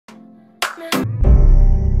Big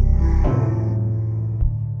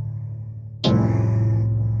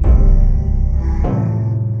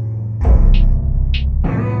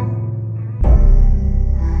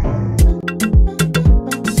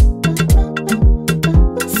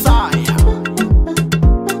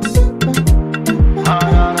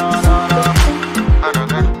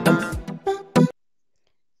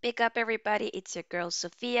up, everybody. It's your girl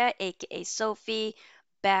Sofia, aka Sophie,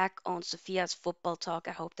 back on Sophia's Football Talk.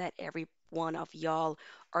 I hope that every one of y'all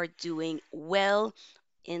are doing well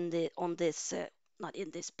in the on this not in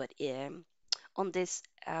this but on this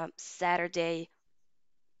Saturday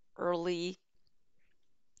early,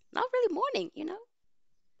 not really morning.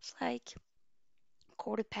 It's like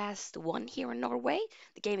quarter past one here in Norway.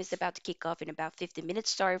 The game is about to kick off in about 50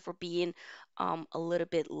 minutes. Sorry for being a little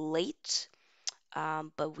bit late.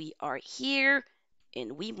 But we are here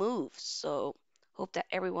and we move. So hope that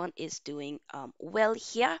everyone is doing well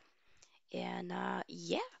here. And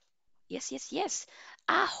yeah, yes.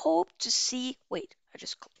 I hope to see. Wait, I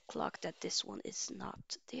just clocked that this one is not.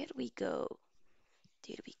 There we go.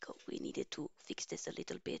 There we go. We needed to fix this a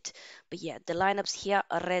little bit. But yeah, the lineups here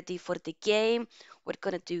are ready for the game. We're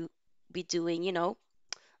gonna be doing,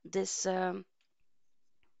 this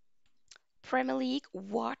Premier League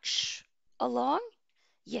watch along.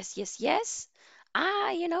 Yes.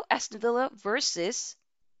 Aston Villa versus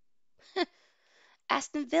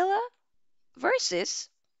Aston Villa versus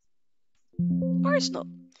Arsenal.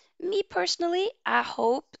 Me personally, I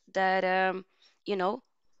hope that you know,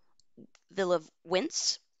 Villa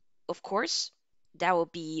wins. Of course, that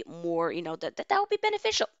would be more, that would be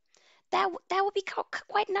beneficial. That would be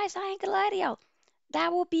quite nice. I ain't gonna lie to y'all.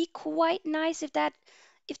 That would be quite nice if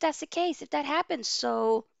that's the case, if that happens.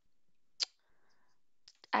 So,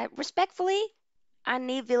 I respectfully, I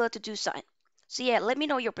need Villa to do something. So yeah, let me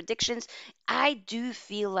know your predictions. I do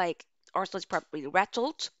feel like Arsenal is probably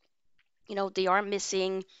rattled. They are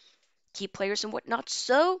missing key players and whatnot.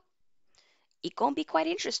 So it gonna be quite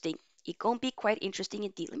interesting. It gonna be quite interesting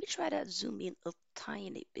indeed. Let me try to zoom in a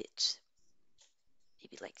tiny bit.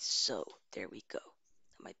 Maybe like so. There we go.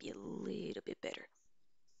 That might be a little bit better.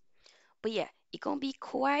 But yeah, it gonna be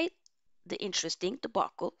quite the interesting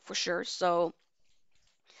debacle for sure. So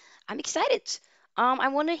I'm excited. I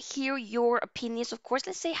want to hear your opinions. Of course,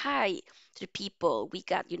 let's say hi to the people. We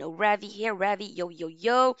got, Ravi here. Ravi,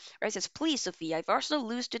 yo. Ravi says, please, Sophia, if Arsenal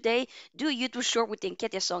lose today, do a YouTube short with the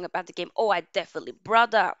Nketiah song about the game. Oh, I definitely,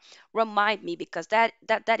 brother, remind me because that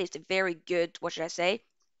is a very good, what should I say?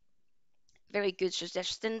 Very good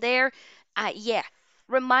suggestion there. Yeah,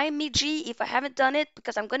 remind me, G, if I haven't done it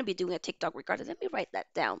because I'm going to be doing a TikTok regarding. Let me write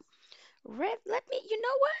that down. Let me, you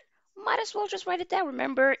know what? Might as well just write it down.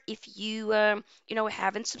 Remember, if you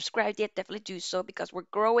haven't subscribed yet, definitely do so because we're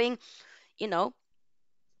growing, you know,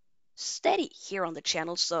 steady here on the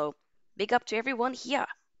channel. So big up to everyone here.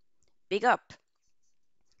 Big up,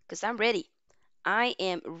 because I'm ready. I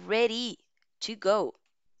am ready to go.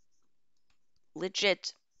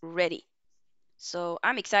 Legit ready. So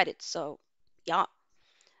I'm excited. So yeah.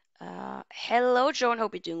 Hello, Joan.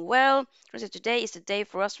 Hope you're doing well. Today is the day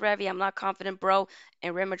for us, Ravi. I'm not confident, bro.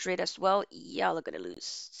 And Real Madrid as well. Y'all are gonna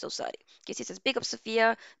lose. So sorry. Casey says, "Big up,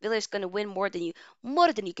 Sofia. Villa is gonna win more than you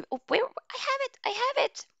can." Oh, wait, I have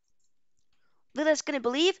it. Villa is gonna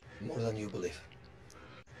believe. More than you believe.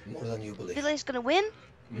 More than you believe. Villa is gonna win.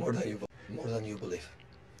 More than you believe.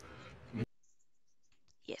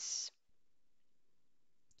 Yes.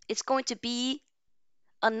 It's going to be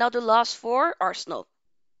another loss for Arsenal.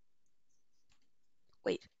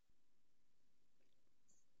 Wait.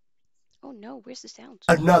 Oh no, where's the sound?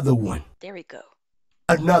 Another one. There we go.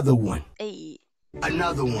 Another one. Hey.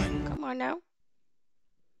 Another one. Come on now.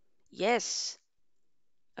 Yes.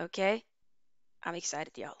 Okay. I'm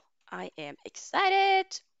excited, y'all. I am excited.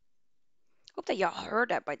 Hope that y'all heard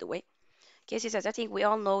that, by the way. Casey says, I think we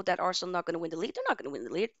all know that Arsenal not going to win the league. They're not going to win the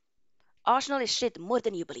league. Arsenal is shit more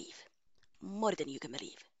than you believe. More than you can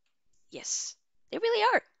believe. Yes, they really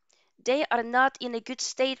are. They are not in a good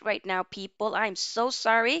state right now, people. I'm so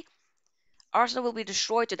sorry. Arsenal will be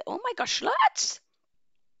destroyed today. Oh my gosh, sluts!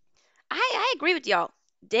 I agree with y'all.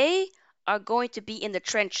 They are going to be in the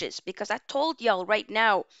trenches because I told y'all right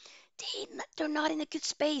now, they're not in a good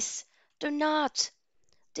space. They're not.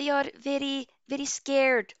 They are very, very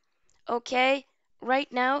scared. Okay?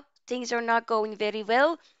 Right now, things are not going very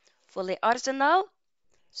well for the Arsenal.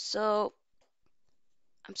 So,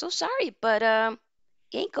 I'm so sorry, but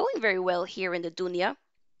it ain't going very well here in the Dunya.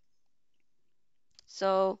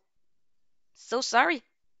 So sorry.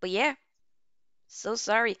 But yeah, so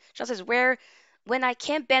sorry. Sean says, when I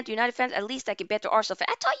can't ban the United fans, at least I can ban the Arsenal fan.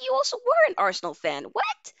 I thought you also were an Arsenal fan.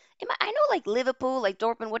 What? I know like Liverpool, like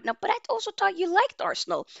Dortmund, whatnot, but I also thought you liked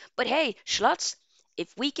Arsenal. But hey, Schlotz,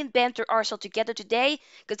 if we can banter Arsenal together today,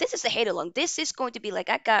 because this is a hate along. This is going to be like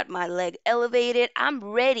I got my leg elevated. I'm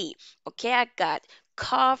ready. Okay, I got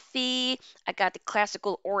coffee. I got the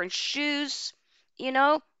classical orange shoes. You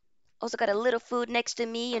know, also got a little food next to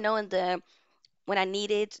me. In the when I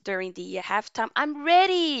need it during the halftime. I'm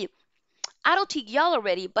ready. I don't think y'all are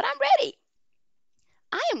ready, but I'm ready.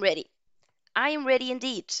 I am ready. I am ready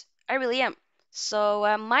indeed. I really am.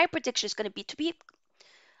 So my prediction is going to be.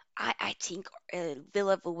 I think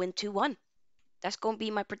Villa will win 2-1. That's going to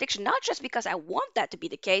be my prediction. Not just because I want that to be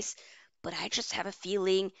the case, but I just have a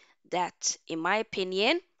feeling that, in my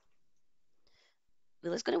opinion,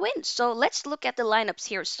 Villa's going to win. So let's look at the lineups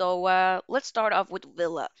here. So let's start off with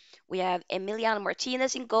Villa. We have Emiliano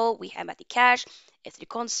Martinez in goal. We have Matty Cash, Ethri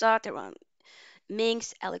Konsa, Teran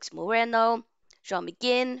Minks, Alex Moreno, Jean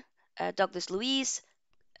McGinn, Douglas Luiz,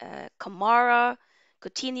 Kamara,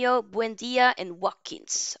 Coutinho, Buendia, and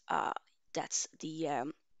Watkins. That's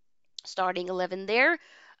the starting 11 there.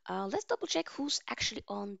 Let's double check who's actually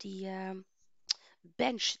on the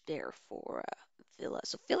bench there for Villa.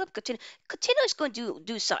 So Philip Coutinho. Coutinho is going to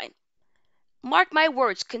do sign. Mark my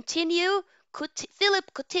words. Philip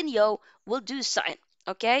Coutinho will do sign.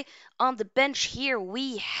 Okay. On the bench here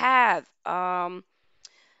we have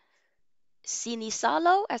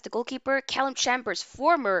Sinisalo as the goalkeeper, Callum Chambers,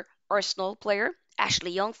 former Arsenal player,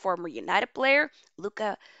 Ashley Young, former United player,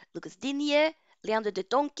 Lucas Digne, Leandro de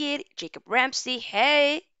Donkir, Jacob Ramsey,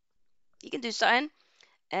 hey, you can do something.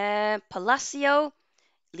 Palacio,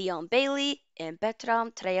 Leon Bailey, and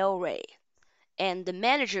Bertrand Traore. And the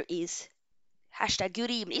manager is hashtag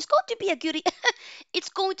good evening. It's going to be a good it's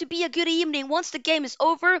going to be a good evening. Once the game is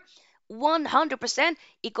over, 100%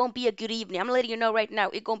 it's going to be a good evening. I'm letting you know right now,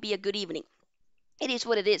 it's going to be a good evening. It is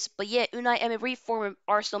what it is. But yeah, Unai Emery, former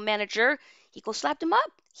Arsenal manager, he go slap them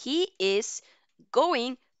up. He is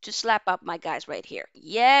going to slap up my guys right here.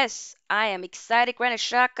 Yes, I am excited. Granit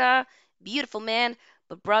Xhaka, beautiful man.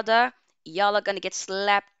 But brother, y'all are gonna get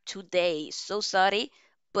slapped today. So sorry,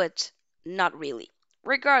 but not really.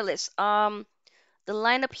 Regardless, the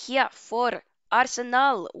lineup here for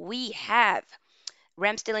Arsenal, we have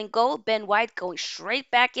Ramsdale in goal, Ben White going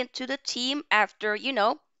straight back into the team after,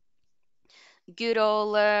 good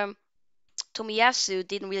old Tomiyasu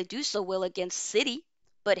didn't really do so well against City,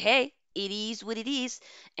 but hey, it is what it is.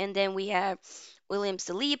 And then we have William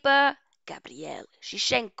Saliba, Gabriel,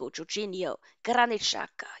 Shichenko, Jorginho, Granit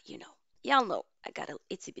Xhaka. Y'all know I got a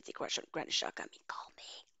itsy bitsy crush on Granit Xhaka. I mean, call me.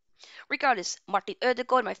 Regardless, Martin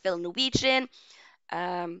Ødegaard, my fellow Norwegian,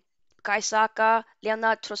 um, Kai Saka,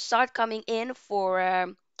 Leonard Trossard coming in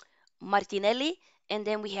for Martinelli. And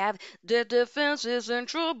then we have the defense is in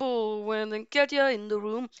trouble when Nketiah in the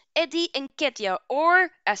room. Eddie Nketiah, or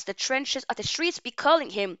as the trenches of the streets be calling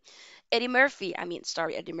him, Eddie Murphy. I mean,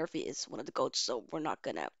 sorry, Eddie Murphy is one of the goats, so we're not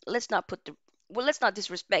gonna let's not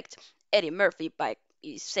disrespect Eddie Murphy by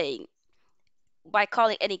saying by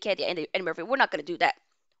calling Eddie Nketiah Eddie Murphy. We're not gonna do that.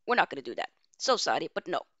 We're not gonna do that. So sorry, but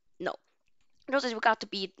no, no. Notice we got to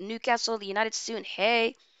beat Newcastle, the United soon.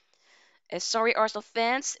 Hey, sorry, Arsenal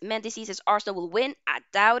fans. Mendy says Arsenal will win. I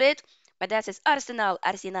doubt it. My dad says Arsenal,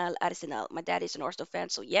 Arsenal, Arsenal. My dad is an Arsenal fan,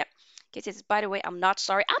 so yep. He says, by the way, I'm not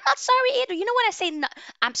sorry. I'm not sorry either. You know when I say no,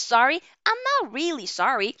 I'm sorry? I'm not really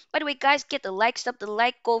sorry. By the way, guys, get the likes up. The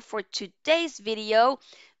like goal for today's video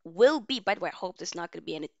will be, by the way, I hope there's not going to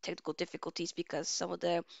be any technical difficulties because some of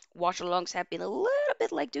the watch-alongs have been a little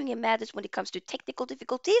bit like doing a madness when it comes to technical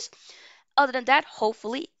difficulties. Other than that,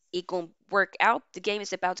 hopefully it gonna work out. The game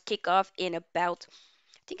is about to kick off in about.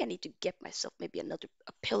 I think I need to get myself maybe another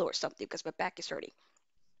a pillow or something because my back is hurting.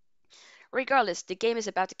 Regardless, the game is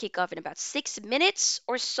about to kick off in about 6 minutes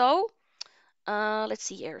or so. Let's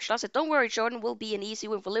see here. Shaw said, "Don't worry, Jordan. Will be an easy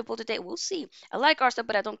win for Liverpool today. We'll see. I like Arsenal,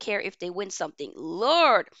 but I don't care if they win something.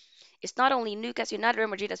 Lord, it's not only Newcastle United, Real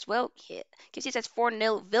Madrid as well. Yeah. KC says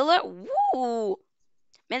 4-0 Villa. Woo!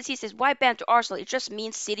 Messi says, why ban to Arsenal? It just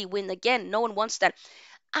means City win again. No one wants that.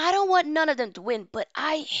 I don't want none of them to win, but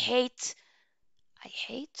I hate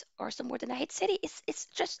Arsenal more than I hate City. It's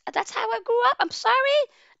just that's how I grew up. I'm sorry,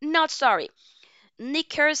 not sorry. Nick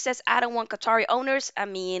Kerr says I don't want Qatari owners. I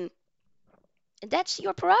mean, that's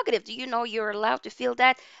your prerogative. Do you know you're allowed to feel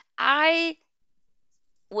that? I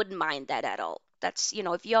wouldn't mind that at all. That's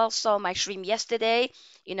if y'all saw my stream yesterday,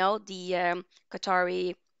 the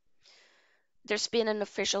Qatari there's been an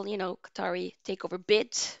official, Qatari takeover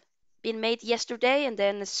bid been made yesterday, and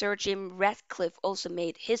then Sir Jim Ratcliffe also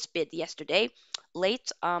made his bid yesterday.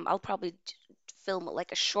 Late, I'll probably film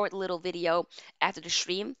like a short little video after the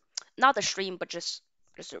stream, not the stream, but just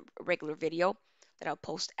a regular video, that I'll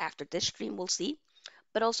post after this stream. We'll see.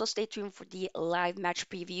 But also stay tuned for the live match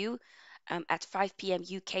preview at 5 p.m.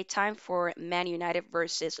 UK time for Man United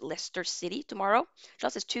versus Leicester City tomorrow.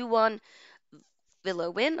 Just as 2-1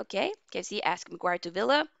 Villa win. Okay. KFC asked Maguire to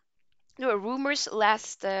Villa. There were rumors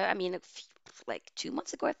last, like 2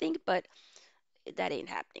 months ago, I think, but that ain't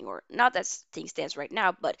happening, or not as things stands right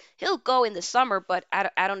now. But he'll go in the summer. But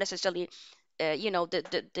I don't necessarily,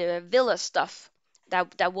 the Villa stuff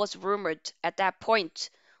that was rumored at that point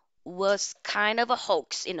was kind of a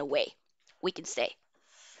hoax in a way, we can say.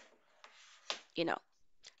 You know,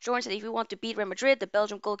 Jordan said if you want to beat Real Madrid, the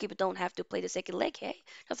Belgian goalkeeper don't have to play the second leg. Hey,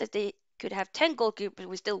 just like they could have 10 goalkeepers,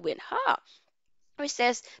 we still win. Huh? He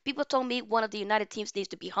says people told me one of the United teams needs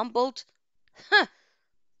to be humbled. Huh?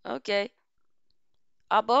 Okay.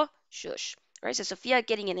 Abba, shush. Right? So Sofia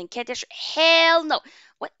getting an incantation. Hell no.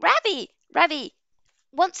 What? Ravi.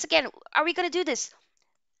 Once again, are we gonna do this?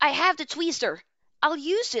 I have the tweezer. I'll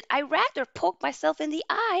use it. I rather poke myself in the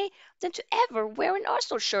eye than to ever wear an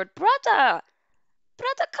Arsenal shirt, brother.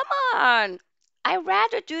 Brother, come on. I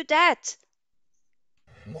rather do that.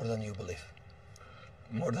 More than you believe.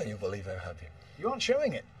 More than you believe, I'm happy. You aren't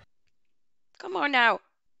showing it. Come on now.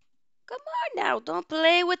 Come on now. Don't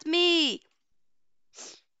play with me.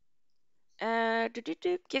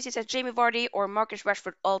 Gives says Jamie Vardy or Marcus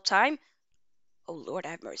Rashford all time. Oh Lord,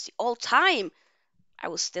 have mercy. All time. I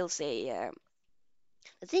will still say.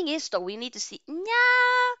 The thing is, though, we need to see. Nah,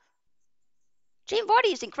 Jamie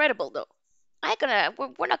Vardy is incredible, though.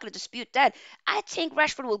 We're not gonna dispute that. I think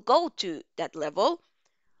Rashford will go to that level,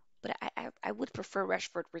 but I would prefer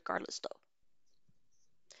Rashford regardless, though.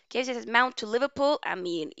 Casey says Mount to Liverpool. I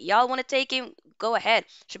mean, y'all want to take him? Go ahead.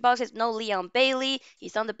 Shabal says no Leon Bailey.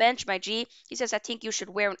 He's on the bench, my G. He says I think you should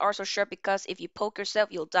wear an Arsenal shirt because if you poke yourself,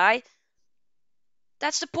 you'll die.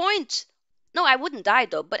 That's the point. No, I wouldn't die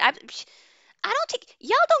though. But I don't think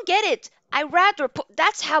y'all don't get it. I rather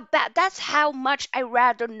that's how bad. That's how much I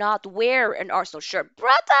rather not wear an Arsenal shirt,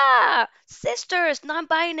 brother, sisters,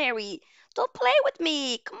 non-binary. Don't play with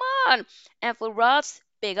me. Come on. And for Ross,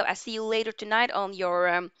 big up. I see you later tonight on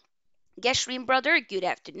your guest stream, brother. Good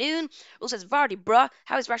afternoon. Who says Vardy, bruh?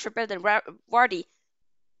 How is Rashford better than Vardy?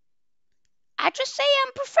 I just say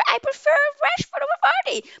I prefer Rashford over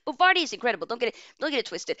Vardy, but Vardy is incredible. Don't get it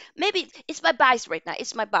twisted. Maybe it's my bias right now.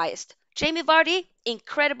 It's my bias. Jamie Vardy,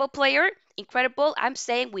 incredible player, incredible. I'm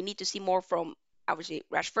saying we need to see more from obviously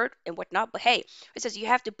Rashford and whatnot. But hey, it says you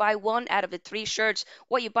have to buy one out of the three shirts.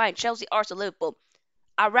 What you buying? Chelsea, Arsenal, Liverpool.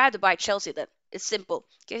 I'd rather buy Chelsea then. It's simple.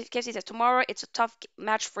 Casey says tomorrow it's a tough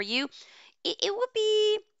match for you. It would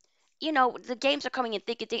be the games are coming in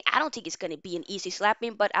thick and thin. I don't think it's going to be an easy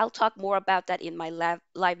slapping, but I'll talk more about that in my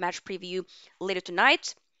live match preview later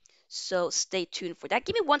tonight. So stay tuned for that.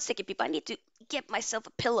 Give me 1 second, people. I need to get myself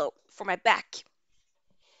a pillow for my back.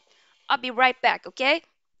 I'll be right back, okay?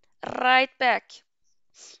 Right back.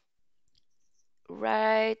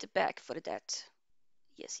 Right back for that.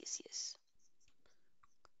 Yes, yes, yes.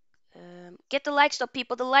 Get the likes though,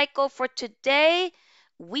 people. The like goal for today,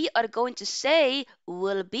 we are going to say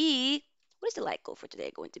will be. What is the like goal for today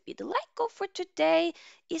going to be? The like goal for today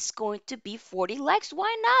is going to be 40 likes.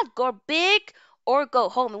 Why not? Go big or go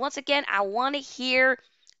home. And once again, I want to hear.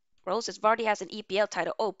 Rose says Vardy has an EPL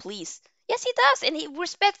title. Oh, please. Yes, he does. And he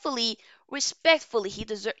respectfully, he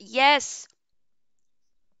deserves. Yes,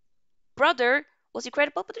 brother was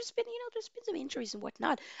incredible, but there's been some injuries and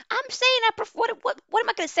whatnot. I'm saying I prefer what am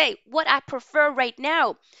I gonna say? What I prefer right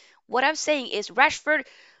now. What I'm saying is Rashford.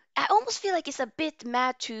 I almost feel like it's a bit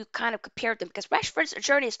mad to kind of compare them because Rashford's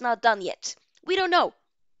journey is not done yet. We don't know.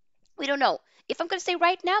 We don't know. If I'm gonna say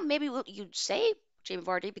right now, maybe you'd say Jamie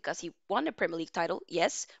Vardy because he won the Premier League title.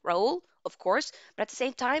 Yes, Raul, of course. But at the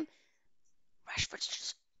same time, Rashford's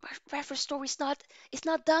just, Rashford's story is not it's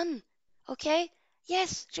not done. Okay?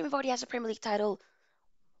 Yes, Jamie Vardy has a Premier League title.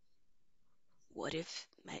 What if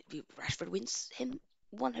maybe Rashford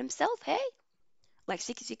won himself? Hey, like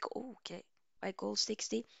 60. Oh, okay, like goal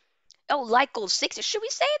 60. Oh, like goal 60. Should we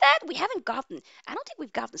say that? We haven't gotten. I don't think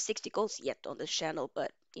we've gotten 60 goals yet on this channel,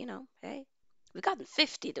 but hey. We've gotten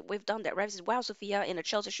 50 that we've done that. Right? Wow, Sofia in a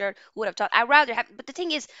Chelsea shirt. Who would have thought? I'd rather have. But the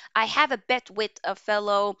thing is, I have a bet with a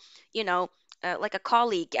fellow, you know, like a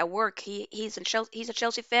colleague at work. He's a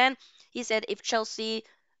Chelsea fan. He said if Chelsea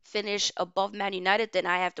finish above Man United, then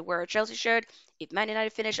I have to wear a Chelsea shirt. If Man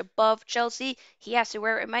United finish above Chelsea, he has to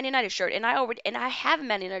wear a Man United shirt. And I have a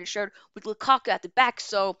Man United shirt with Lukaku at the back.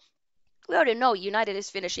 So we already know United is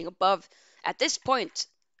finishing above at this point.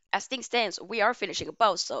 As things stands, we are finishing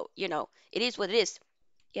above. So it is what it is.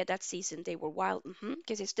 Yeah, that season they were wild.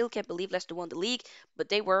 Because I still can't believe Leicester won the league, but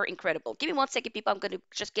they were incredible. Give me 1 second, people. I'm gonna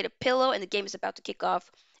just get a pillow, and the game is about to kick off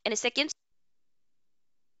in a second.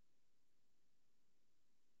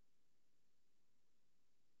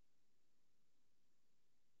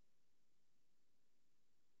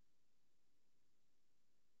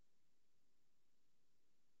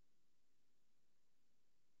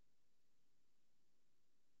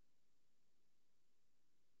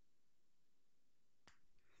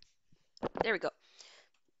 There we go.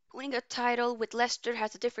 Winning a title with Leicester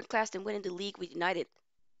has a different class than winning the league with United.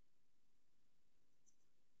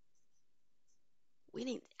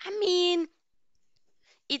 Winning, I mean,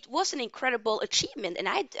 it was an incredible achievement, and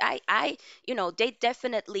they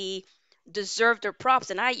definitely deserve their props.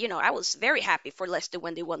 And I was very happy for Leicester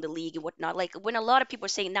when they won the league and whatnot. Like when a lot of people are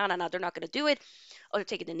saying, no, no, no, they're not going to do it, or they're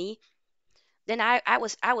taking the knee. Then I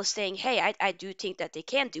was saying, hey, I do think that they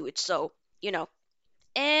can do it. So you know,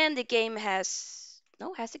 and the game has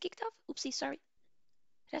it kicked off? Oopsie, sorry,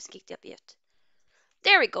 it hasn't kicked off yet.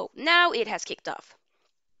 There we go. Now it has kicked off.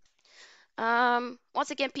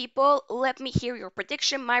 Once again, people, let me hear your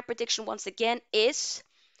prediction. My prediction once again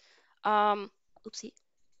um, oopsie,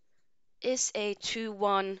 is a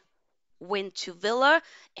 2-1 win to Villa,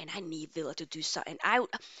 and I need Villa to do something.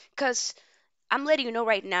 Because I'm letting you know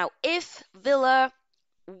right now, if Villa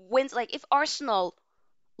wins, like if Arsenal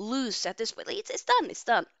lose at this point, like, it's done, it's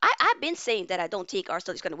done. I've been saying that I don't think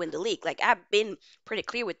Arsenal is going to win the league. Like I've been pretty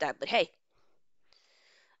clear with that. But hey,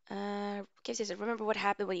 Kev says, remember what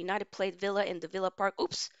happened when United played Villa in the Villa Park?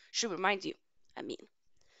 Oops, should remind you. I mean,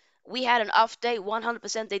 we had an off day.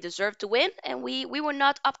 100% they deserved to win, and we were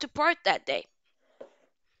not up to par that day.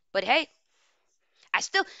 But hey, I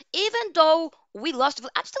still, even though we lost,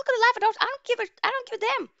 I'm still gonna laugh at us. I don't give a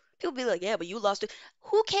damn. People be like, yeah, but you lost to.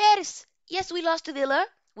 Who cares? Yes, we lost to Villa.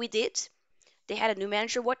 We did. They had a new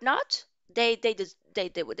manager, whatnot. They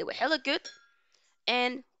were hella good,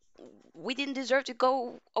 and we didn't deserve to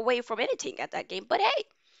go away from anything at that game. But hey,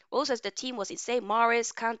 Rose says the team was insane.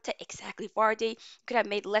 Maris, Kante, exactly. Vardy could have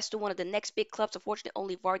made Leicester one of the next big clubs. Unfortunately,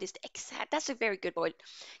 only Vardy is the exact. That's a very good point.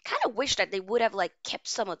 Kind of wish that they would have like kept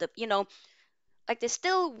some of the, like they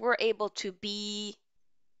still were able to be.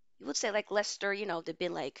 You would say like Leicester, they've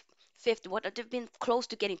been like fifth, what they've been close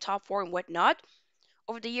to getting top four and whatnot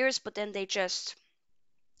over the years, but then they just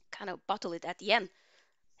kind of bottle it at the end.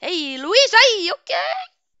 Hey, Luis, hey, okay.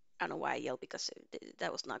 I don't know why I yelled because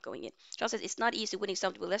that was not going in. John says it's not easy winning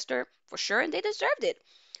something with Leicester for sure, and they deserved it.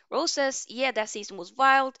 Rose says, yeah, that season was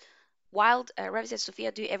wild. Wild. Ravi says,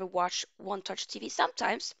 Sophia, do you ever watch One Touch TV?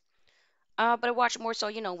 Sometimes, but I watch more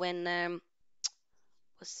so, when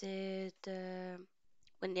was it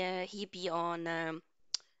when he be on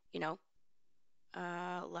you know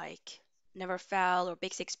like Never Foul or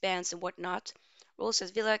Big Six Bands and whatnot. Rose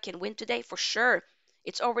says Villa can win today for sure.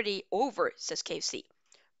 It's already over, says KFC.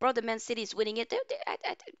 Bro, the Man City is winning it. They're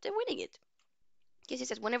winning it. Casey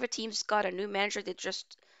says whenever teams got a new manager, they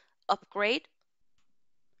just upgrade.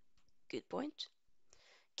 Good point.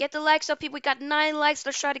 Get the likes up, people. We got 9 likes.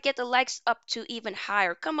 Let's try to get the likes up to even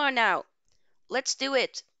higher. Come on now. Let's do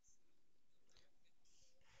it.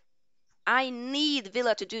 I need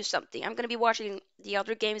Villa to do something. I'm gonna be watching the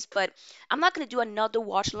other games, but I'm not gonna do another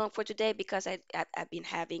watch along for today because I've been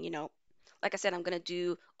having, like I said, I'm gonna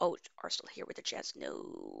do. Oh, Arsenal here with a chance.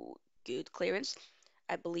 No good clearance.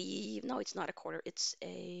 I believe no, it's not a quarter. It's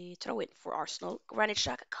a throw-in for Arsenal. Granit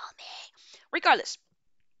Xhaka, call me. Regardless,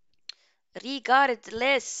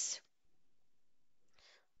 regardless,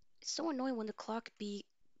 it's so annoying when the clock be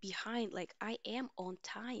behind. Like I am on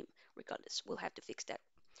time. Regardless, we'll have to fix that.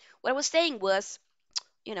 What I was saying was,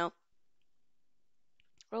 you know,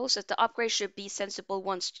 Rose says the upgrade should be sensible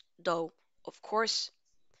ones, though. Of course,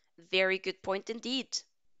 very good point indeed.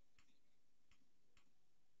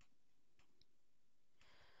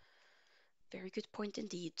 Very good point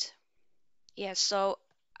indeed. Yeah, so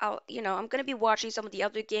I'm gonna be watching some of the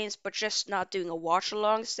other games, but just not doing a watch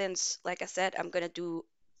along since, like I said, I'm gonna do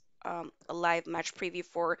a live match preview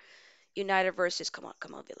for United versus, come on,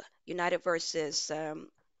 Villa. United versus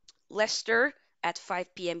Leicester at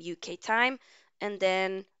 5 p.m. UK time, and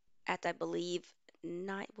then at I believe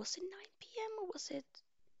 9, was it 9 p.m. or was it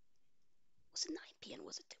 9 p.m.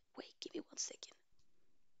 Was it? Wait, give me 1 second.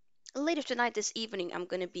 Later tonight, this evening, I'm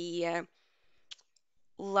gonna be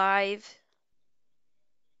live.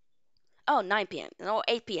 Oh, 9 p.m. No,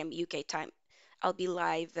 8 p.m. UK time. I'll be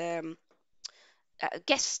live,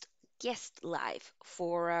 guest live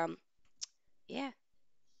for yeah,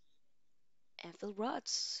 Anfield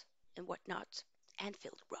Rods and whatnot.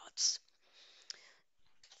 Anfield Rods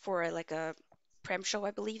for like a prem show,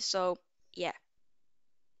 I believe. So yeah,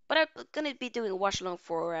 But I'm gonna be doing a watch along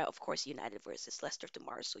for, of course, United versus Leicester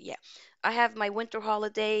tomorrow. So yeah, I have my winter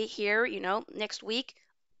holiday here. Next week,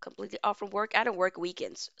 completely off from work. I don't work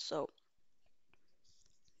weekends, so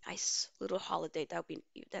nice little holiday.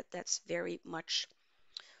 That's very much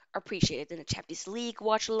appreciated in the Champions League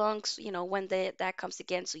watch alongs. When that comes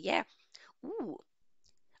again. So yeah. Ooh,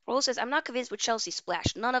 Rose says, I'm not convinced with Chelsea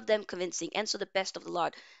splash. None of them convincing. Enzo the best of the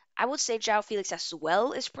lot. I would say João Felix as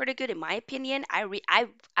well is pretty good in my opinion.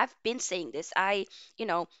 I've been saying this. You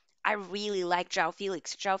know I really like João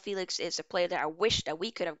Felix. João Felix is a player that I wish that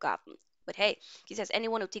we could have gotten. But hey, he says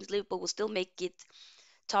anyone who thinks Liverpool will still make it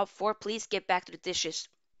top four, please get back to the dishes.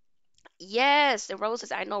 Yes, the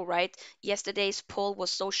roses, I know, right? Yesterday's poll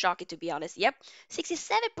was so shocking, to be honest. Yep,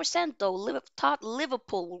 67% though thought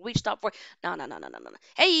Liverpool will reach top four. No, no, no, no, no, no.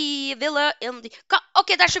 Hey, Villa in the.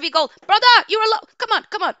 Okay, that should be goal. Brother, you're alone. Come on,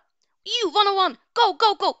 come on. You, 101. Go,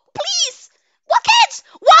 go, go. Please. Watkins!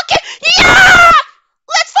 Watkins! Yeah!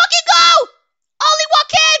 Let's fucking go! Ollie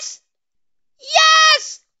Watkins!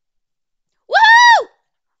 Yes! Woo!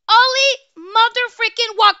 Ollie mother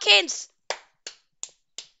freaking Watkins!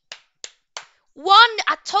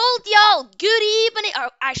 I told y'all, good evening.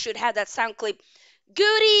 Or I should have that sound clip.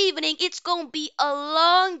 Good evening. It's going to be a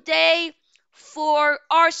long day for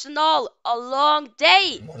Arsenal. A long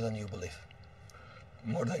day. More than you believe.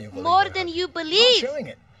 More than you believe. More I'm than happy. you Not believe. showing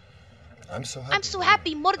it. I'm so happy. I'm so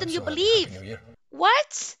happy. More than I'm you so happy. Happy believe. New Year.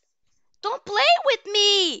 What? Don't play with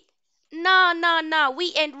me. Nah, nah, nah.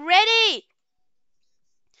 We ain't ready.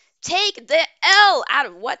 Take the L out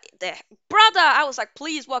of what the brother. I was like,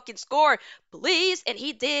 please, Watkins, score, please, and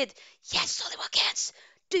he did. Yes, Solly Watkins.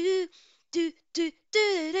 Do do do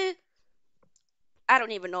do do. I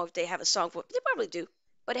don't even know if they have a song for it. They probably do.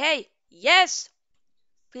 But hey, yes,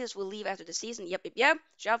 Peters will leave after the season. Yep, yep, yep.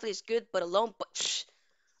 Joffrey is good, but alone. But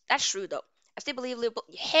that's true though. I still believe Liverpool.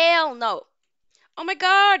 Hell no. Oh my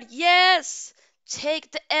God, yes.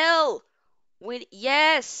 Take the L. With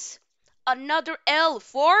yes, another L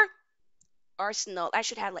for Arsenal. I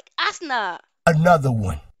should have like Arsenal. Another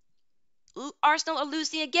one. Arsenal are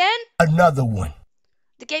losing again. Another one.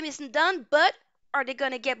 The game isn't done, but are they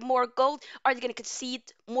gonna get more goals? Are they gonna concede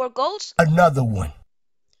more goals? Another one.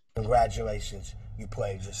 Congratulations, you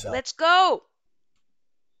played yourself. Let's go.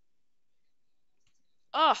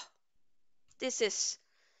 Oh, this is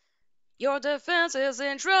your defense is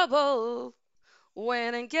in trouble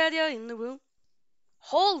when I get you in the room.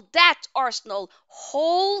 Hold that, Arsenal.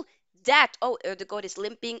 Hold that. Oh, the goat is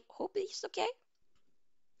limping. Hope he's okay.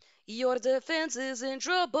 Your defense is in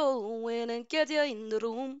trouble when I get you in the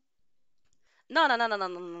room. No, no, no, no, no,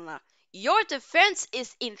 no, no, no. Your defense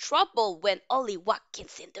is in trouble when Ollie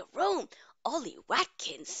Watkins in the room. Ollie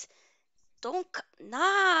Watkins, don't play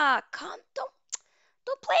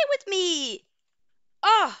with me. Ah,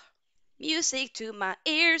 oh, music to my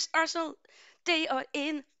ears. Arsenal, they are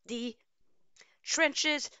in the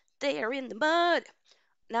trenches. They are in the mud.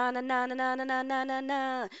 Na na na na na na na na na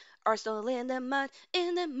na. Arsenal in the mud,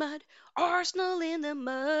 in the mud. Arsenal in the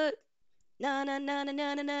mud. Na na na na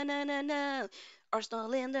na na na na na na.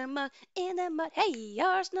 Arsenal in the mud, in the mud. Hey,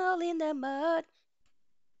 Arsenal in the mud.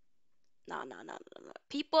 No, no, no, no, no.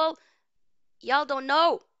 People, y'all don't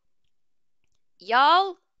know.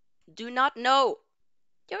 Y'all do not know.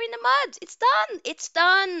 You're in the mud. It's done. It's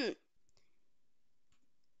done.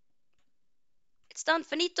 It's done.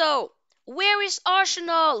 Finito. Where is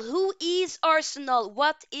Arsenal? Who is Arsenal?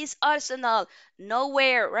 What is Arsenal?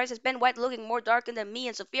 Nowhere. Right? Says Ben White looking more darker than me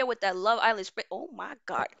and Sofia with that Love Island spray. Oh my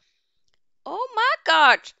God. Oh my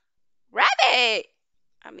God. Rabbit.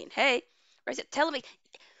 I mean, hey. Right? Tell me,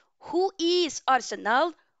 who is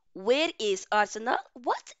Arsenal? Where is Arsenal?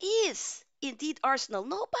 What is indeed Arsenal?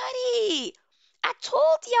 Nobody. I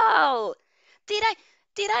told y'all. Did I?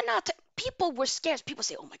 Did I not? People were scared. People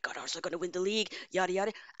say, "Oh my God, Arsenal gonna win the league." Yada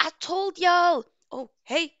yada. I told y'all. Oh,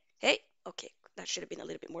 hey, hey. Okay, that should have been a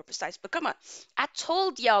little bit more precise. But come on, I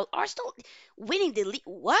told y'all Arsenal winning the league.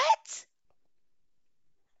 What?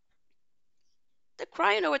 They're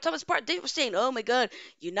crying over Thomas Partey. They were saying, "Oh my God,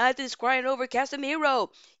 United is crying over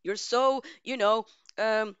Casemiro. You're so,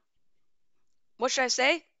 what should I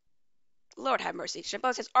say? Lord have mercy."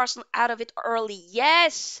 Champagne says Arsenal out of it early.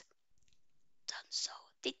 Yes, done so.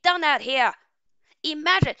 They done out here.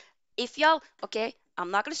 Imagine if y'all. Okay,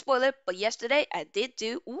 I'm not gonna spoil it, but yesterday I did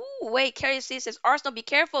do. Ooh, wait. Carrie C says Arsenal, be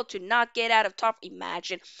careful to not get out of top.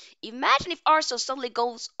 Imagine if Arsenal suddenly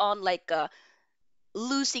goes on like a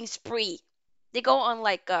losing spree. They go on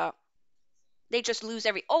like they just lose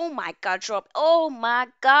every. Oh my God, drop. Oh my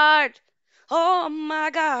God. Oh my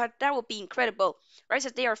God, that would be incredible. Right,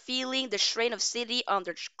 says they are feeling the strain of City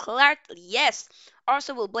under Clark. Yes,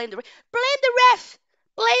 Arsenal will blame the ref.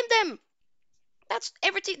 Blame them. That's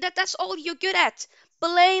everything. That's all you're good at.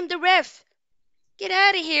 Blame the ref. Get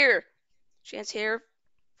out of here. Chance here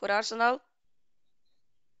for Arsenal.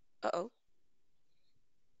 Uh-oh.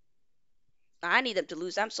 I need them to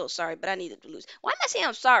lose. I'm so sorry, but I need them to lose. Why am I saying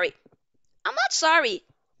I'm sorry? I'm not sorry.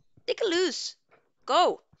 They can lose.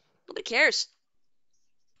 Go. Nobody cares.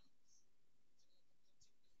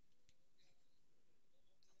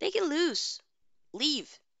 They can lose.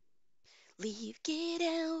 Leave. Leave. Get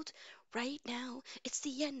out right now. It's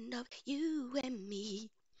the end of you and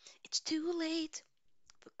me. It's too late.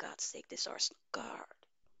 For God's sake, this Arsenal guard.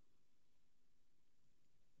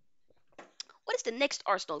 What is the next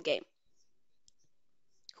Arsenal game?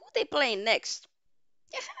 Who they playing next?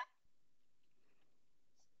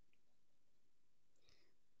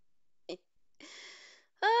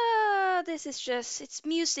 Ah, this is just, it's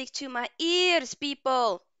music to my ears,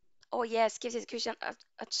 people. Oh yes, Christian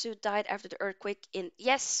Atsu died after the earthquake in,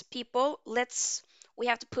 yes, people, we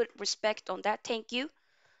have to put respect on that. Thank you.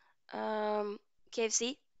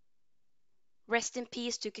 KFC, rest in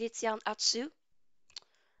peace to Christian Atsu,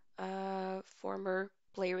 former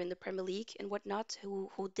player in the Premier League and whatnot,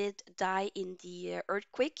 who did die in the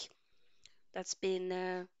earthquake that's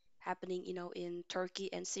been happening, in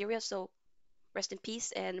Turkey and Syria. So rest in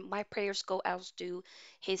peace, and my prayers go out to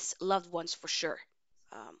his loved ones for sure.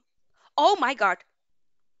 Um, oh my God,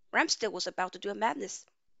 Ramsdale was about to do a madness.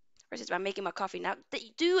 Versus I'm making my coffee now.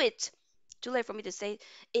 Do it. Too late for me to say.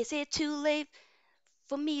 Is it too late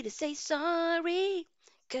for me to say sorry?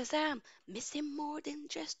 Cause I'm missing more than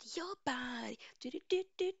just your body.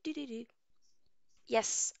 Do.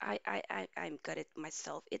 Yes, I'm good at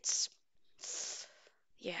myself. It's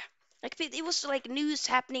yeah. Like it was like news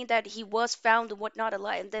happening that he was found and whatnot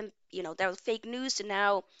alive, and then there was fake news, and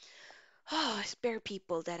now spare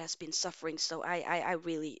people that has been suffering. So I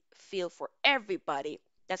really feel for everybody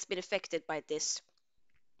that's been affected by this,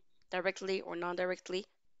 directly or non-directly.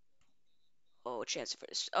 Oh, chance for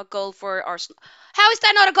this. A goal for Arsenal. How is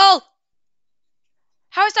that not a goal?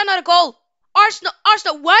 How is that not a goal?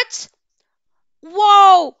 Arsenal, what?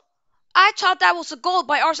 Whoa! I thought that was a goal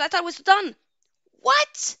by Arsenal. I thought it was done.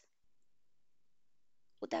 What?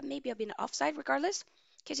 Would that maybe have been offside regardless?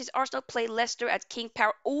 Because Arsenal play Leicester at King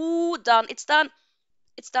Power. Ooh, done. It's done.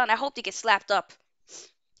 It's done. I hope they get slapped up.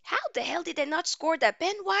 How the hell did they not score that?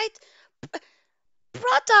 Ben White?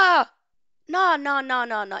 Brother! No, no, no,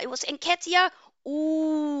 no, no. It was Enketia.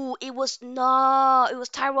 Ooh, it was no. It was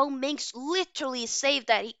Tyrone Minks literally saved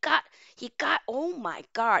that. He got. Oh my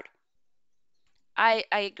God. I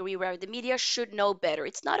agree, Ravi. The media should know better.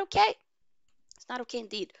 It's not okay. It's not okay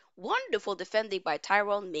indeed. Wonderful defending by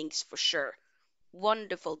Tyrone Minks for sure.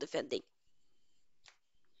 Wonderful defending.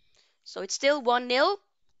 So it's still 1-0.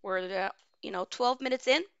 We're 12 minutes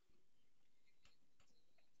in.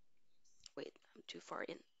 Wait, I'm too far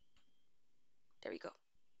in. There we go.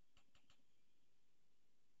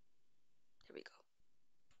 There we go.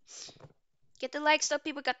 Get the likes up,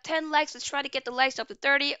 people. Got 10 likes. Let's try to get the likes up to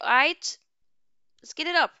 30. All right. Let's get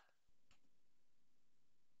it up.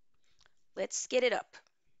 Let's get it up.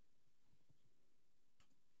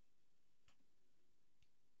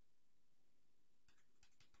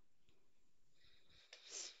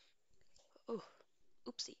 Oh,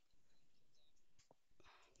 oopsie.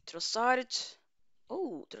 Trossard.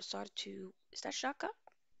 Oh, Trossard to. Is that Xhaka?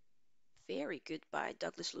 Very good by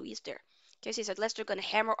Douglas Luiz there. Casey said Leicester gonna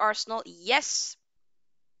hammer Arsenal. Yes,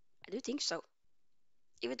 I do think so.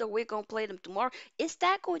 Even though we're gonna play them tomorrow, is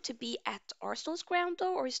that going to be at Arsenal's ground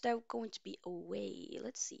though, or is that going to be away?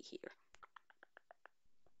 Let's see here.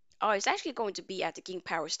 Oh, it's actually going to be at the King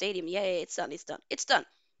Power Stadium. Yeah, yeah, it's done. It's done. It's done.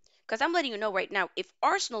 Because I'm letting you know right now, if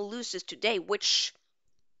Arsenal loses today,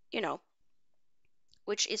 you know,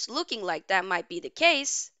 which is looking like that might be the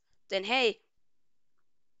case, then hey,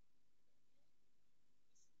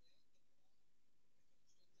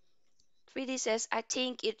 3D says, I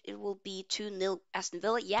think it will be 2-0 Aston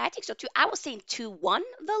Villa. Yeah, I think so too. I was saying 2-1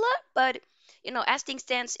 Villa, but, as things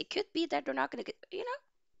stands, it could be that they're not going to get.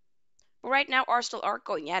 But right now, Arsenal are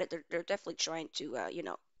going at it. They're definitely trying to,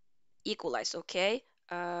 equalize, okay?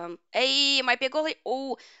 Hey, it might be a goalie.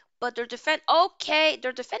 Oh, but they're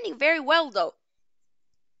defending very well, though.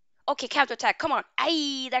 Okay, counterattack. Come on.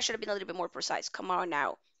 Ay, that should have been a little bit more precise. Come on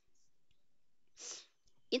now.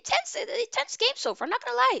 Intense game so far. I'm not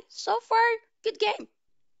gonna lie. So far, good game.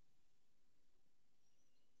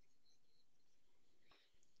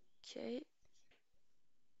 Okay.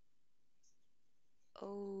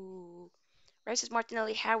 Oh. Rice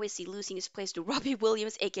Martinelli, how is he losing his place to Robbie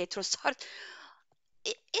Williams, aka Trossard?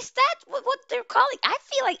 Is that what they're calling? I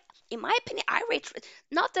feel like, in my opinion, I rate.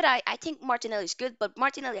 Not that I think Martinelli is good, but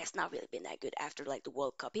Martinelli has not really been that good after like the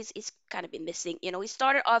World Cup. He's kind of been missing. He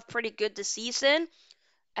started off pretty good this season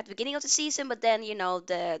at the beginning of the season, but then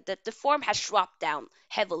the form has dropped down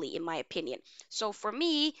heavily, in my opinion. So for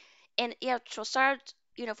me, and yeah, Trossard,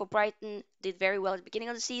 for Brighton did very well at the beginning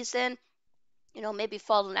of the season. Maybe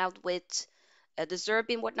falling out with the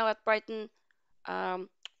Zerbi and whatnot at Brighton. Um,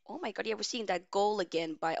 oh my God, yeah, we're seeing that goal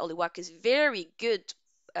again by Oli Watkins. Very good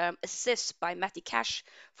assist by Matty Cash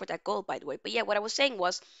for that goal, by the way. But yeah, what I was saying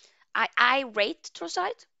was, I rate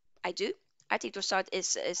Trossard. I do. I think Trossard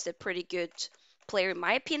is a pretty good player in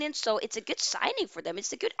my opinion. So it's a good signing for them.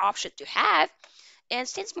 It's a good option to have. And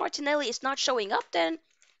since Martinelli is not showing up, then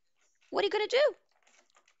what are you gonna do?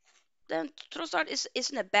 Then Trossard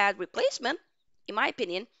isn't a bad replacement, in my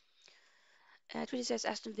opinion. Twitty says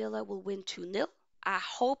Aston Villa will win 2-0. I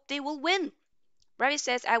hope they will win. Ravi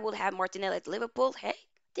says I will have Martinelli at Liverpool. Hey,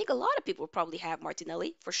 I think a lot of people will probably have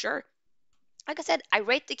Martinelli for sure. Like I said, I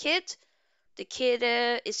rate the kid. The kid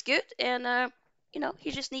is good, and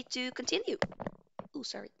he just needs to continue. Oh,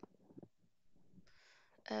 sorry.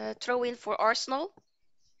 Throw in for Arsenal.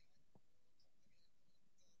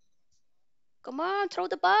 Come on, throw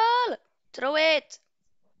the ball. Throw it.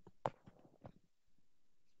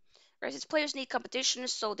 Versus players need competition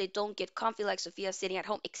so they don't get comfy like Sofia sitting at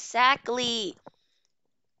home. Exactly.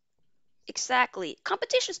 Exactly.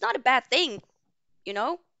 Competition is not a bad thing, you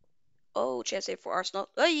know? Oh, chance save for Arsenal.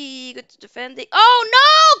 Ay, good defending. Oh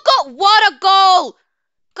no! Go! What a goal!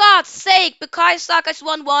 God's sake, Bukayo Saka's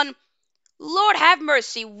 1-1. Lord have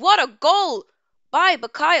mercy, what a goal by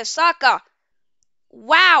Bukayo Saka.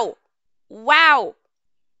 Wow. Wow.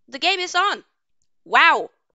 The game is on. Wow.